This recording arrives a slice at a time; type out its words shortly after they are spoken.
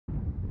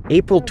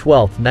April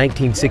 12,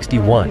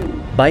 1961,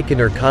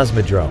 Baikonur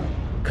Cosmodrome,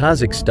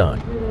 Kazakhstan.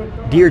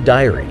 Dear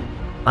Diary,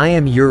 I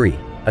am Yuri,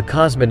 a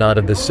cosmonaut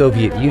of the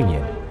Soviet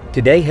Union.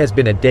 Today has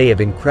been a day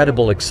of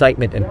incredible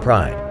excitement and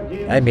pride.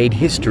 I made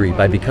history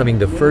by becoming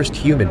the first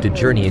human to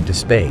journey into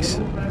space.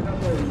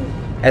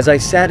 As I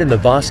sat in the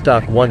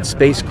Vostok 1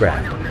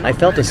 spacecraft, I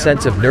felt a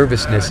sense of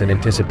nervousness and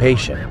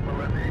anticipation.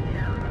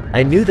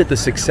 I knew that the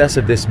success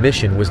of this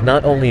mission was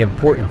not only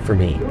important for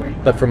me,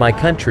 but for my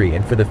country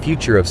and for the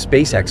future of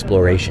space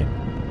exploration.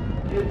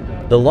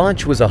 The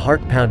launch was a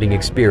heart-pounding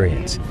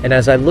experience, and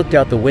as I looked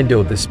out the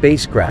window of the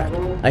spacecraft,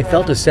 I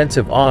felt a sense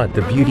of awe at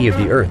the beauty of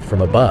the Earth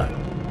from above.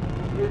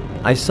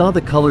 I saw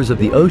the colors of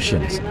the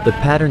oceans, the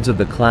patterns of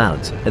the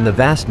clouds, and the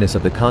vastness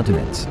of the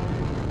continents.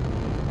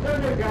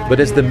 But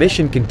as the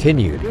mission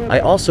continued, I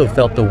also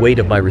felt the weight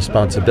of my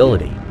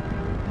responsibility.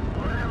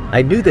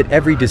 I knew that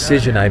every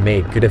decision I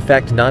made could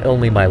affect not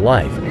only my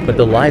life, but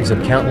the lives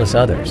of countless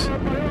others.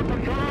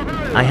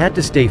 I had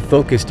to stay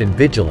focused and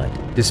vigilant,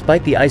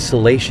 despite the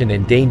isolation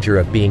and danger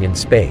of being in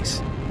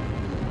space.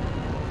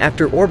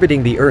 After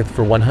orbiting the Earth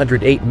for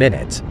 108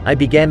 minutes, I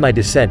began my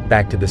descent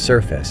back to the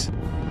surface.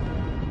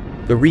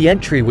 The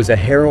re-entry was a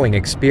harrowing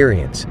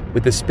experience,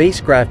 with the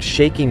spacecraft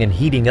shaking and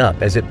heating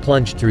up as it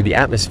plunged through the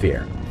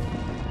atmosphere.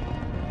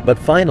 But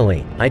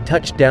finally, I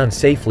touched down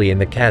safely in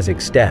the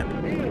Kazakh steppe.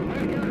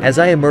 As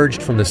I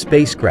emerged from the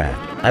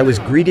spacecraft, I was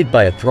greeted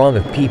by a throng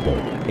of people,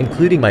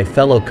 including my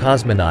fellow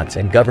cosmonauts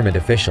and government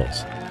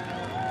officials.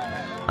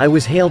 I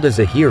was hailed as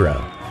a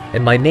hero,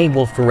 and my name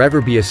will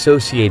forever be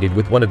associated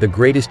with one of the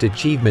greatest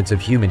achievements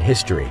of human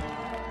history.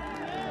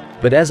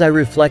 But as I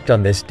reflect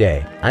on this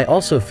day, I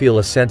also feel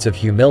a sense of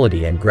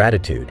humility and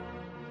gratitude.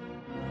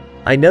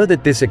 I know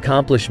that this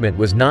accomplishment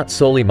was not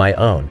solely my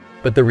own,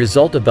 but the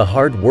result of the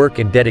hard work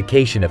and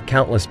dedication of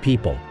countless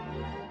people.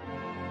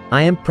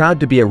 I am proud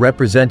to be a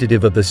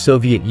representative of the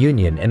Soviet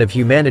Union and of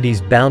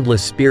humanity's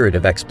boundless spirit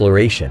of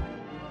exploration.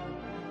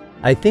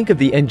 I think of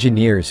the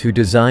engineers who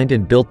designed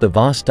and built the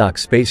Vostok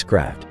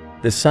spacecraft,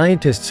 the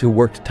scientists who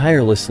worked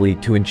tirelessly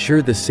to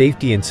ensure the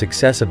safety and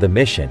success of the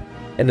mission,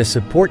 and the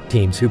support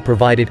teams who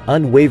provided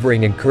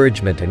unwavering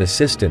encouragement and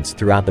assistance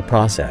throughout the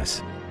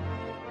process.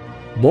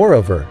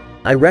 Moreover,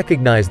 I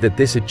recognize that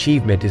this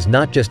achievement is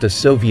not just a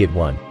Soviet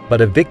one,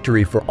 but a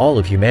victory for all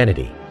of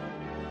humanity.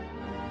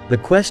 The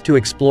quest to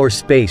explore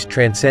space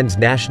transcends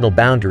national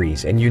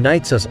boundaries and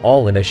unites us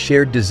all in a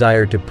shared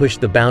desire to push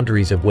the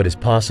boundaries of what is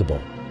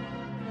possible.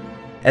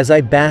 As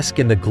I bask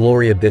in the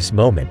glory of this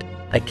moment,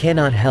 I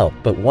cannot help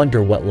but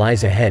wonder what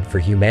lies ahead for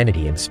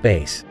humanity in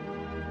space.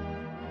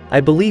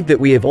 I believe that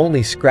we have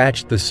only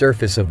scratched the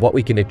surface of what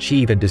we can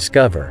achieve and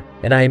discover,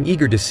 and I am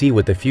eager to see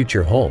what the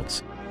future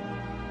holds.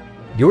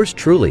 Yours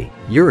truly,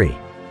 Yuri.